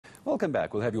Welcome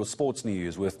back. We'll have your sports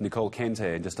news with Nicole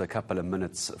Kente in just a couple of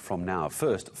minutes from now.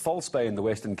 First, False Bay in the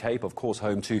Western Cape, of course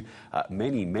home to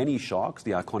many sharks.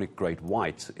 The iconic great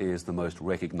white is the most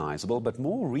recognisable, but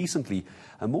more recently,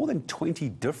 more than 20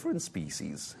 different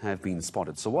species have been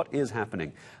spotted. So what is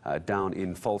happening down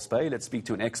in False Bay? Let's speak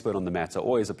to an expert on the matter.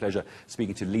 Always a pleasure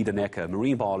speaking to Leigh de Necker,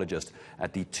 marine biologist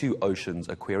at the Two Oceans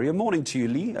Aquarium. Morning to you,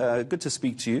 Leigh. Good to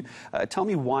speak to you. Tell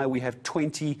me why we have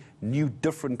 20 new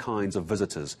different kinds of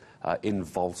visitors in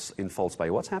False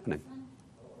Bay. What's happening?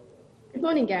 Good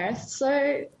morning, Gareth.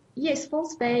 So, yes,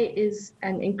 False Bay is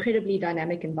an incredibly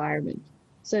dynamic environment.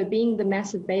 So being the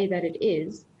massive bay that it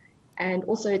is, and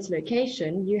also its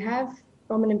location, you have,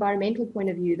 from an environmental point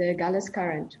of view, the Gullis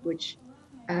current, which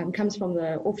comes from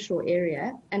the offshore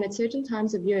area. And at certain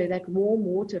times of year, that warm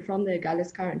water from the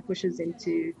Gullis current pushes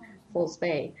into False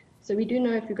Bay. So we do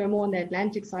know if you go more on the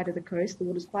Atlantic side of the coast, the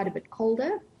water's quite a bit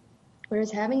colder. Whereas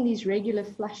having these regular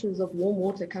flushes of warm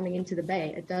water coming into the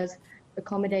bay, it does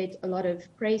accommodate a lot of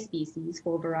prey species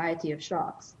for a variety of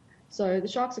sharks. So the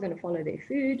sharks are going to follow their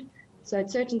food. So at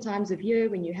certain times of year,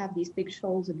 when you have these big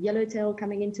shoals of yellowtail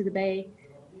coming into the bay,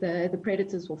 the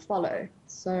predators will follow.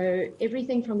 So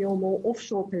everything from your more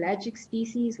offshore pelagic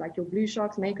species, like your blue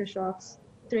sharks, maker sharks,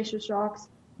 thresher sharks,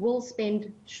 will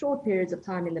spend short periods of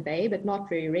time in the bay, but not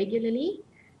very regularly.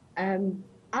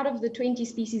 Out of the 20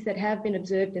 species that have been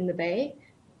observed in the bay,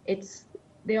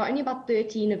 there are only about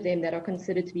 13 of them that are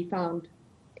considered to be found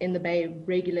in the bay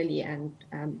regularly and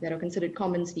that are considered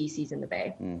common species in the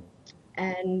bay.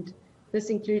 And this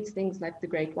includes things like the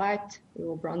great white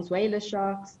or bronze whaler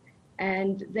sharks,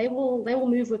 and they will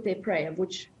move with their prey, of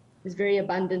which is very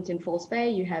abundant in False Bay.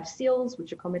 You have seals,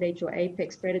 which accommodate your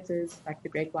apex predators like the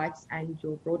great whites and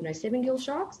your broad-nosed seven-gill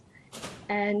sharks.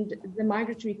 And the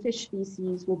migratory fish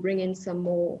species will bring in some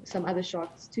other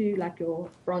sharks too, like your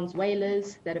bronze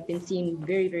whalers that have been seen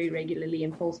very regularly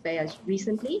in False Bay as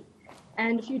recently.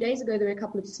 And a few days ago, there were a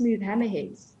couple of smooth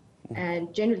hammerheads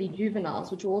and generally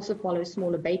juveniles, which will also follow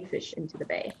smaller bait fish into the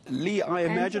bay. Leigh, I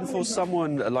imagine for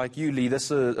someone like you, Leigh, this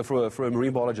for a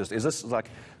marine biologist, is this like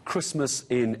Christmas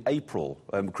in April,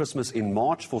 Christmas in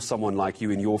March for someone like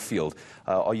you in your field?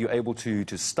 Are you able to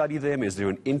study them? Is there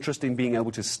an interest in being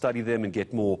able to study them and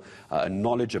get more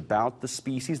knowledge about the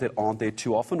species that aren't there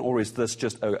too often? Or is this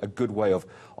just a good way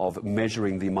of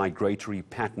measuring the migratory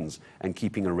patterns and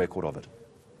keeping a record of it?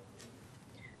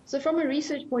 So from a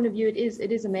research point of view, it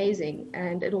is amazing,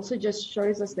 and it also just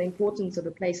shows us the importance of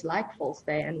a place like False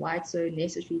Bay and why it's so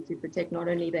necessary to protect not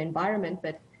only the environment,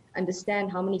 but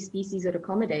understand how many species it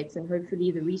accommodates, and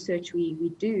hopefully the research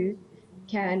we do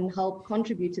can help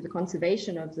contribute to the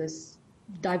conservation of this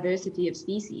diversity of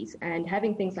species. And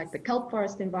having things like the kelp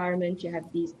forest environment, you have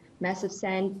these massive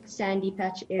sandy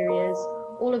patch areas,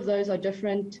 all of those are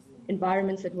different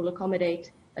environments that will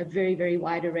accommodate a very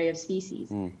wide array of species.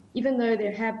 Even though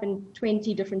there have been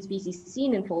 20 different species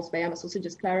seen in False Bay, I must also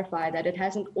just clarify that it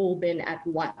hasn't all been at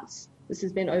once. This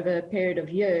has been over a period of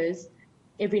years.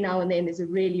 Every now and then there's a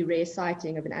really rare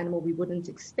sighting of an animal we wouldn't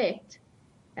expect.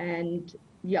 And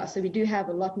yeah, so we do have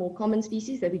a lot more common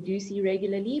species that we do see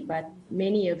regularly, but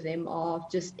many of them are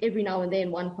just every now and then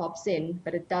one pops in,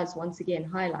 but it does once again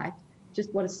highlight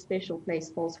just what a special place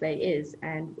False Bay is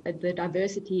and the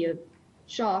diversity of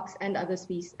sharks and other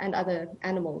species and other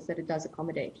animals that it does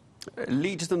accommodate.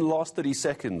 Leigh, just in the last 30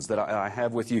 seconds that I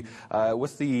have with you,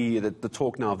 with the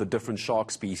talk now of the different shark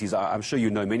species, I'm sure you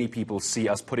know many people see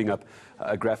us putting up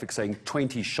a graphic saying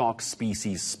 20 shark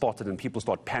species spotted, and people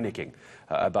start panicking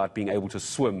about being able to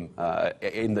swim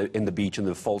in the beach in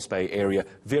the False Bay area.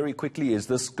 Very quickly, is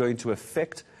this going to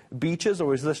affect beaches,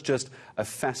 or is this just a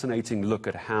fascinating look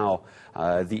at how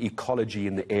the ecology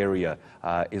in the area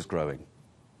is growing?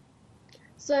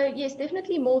 So yes,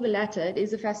 definitely more the latter. It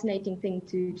is a fascinating thing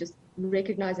to just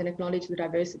recognize and acknowledge the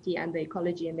diversity and the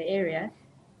ecology in the area.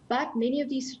 But many of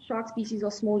these shark species are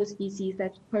smaller species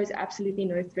that pose absolutely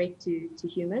no threat to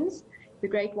humans. The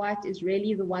great white is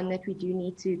really the one that we do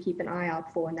need to keep an eye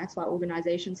out for, and that's why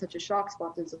organizations such as Shark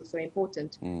Spotters are so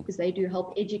important, because they do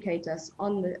help educate us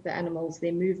on the animals,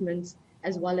 their movements,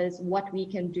 as well as what we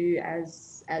can do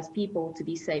as people to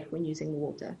be safe when using the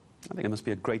water. I think it must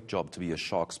be a great job to be a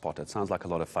shark spotter. It sounds like a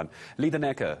lot of fun. Leigh de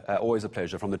Necker, always a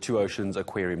pleasure, from the Two Oceans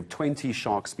Aquarium. 20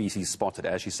 shark species spotted,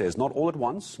 as she says, not all at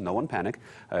once, no one panic.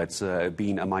 It's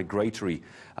been a migratory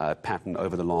pattern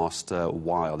over the last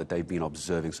while that they've been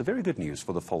observing. So very good news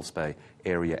for the False Bay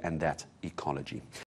area and that ecology.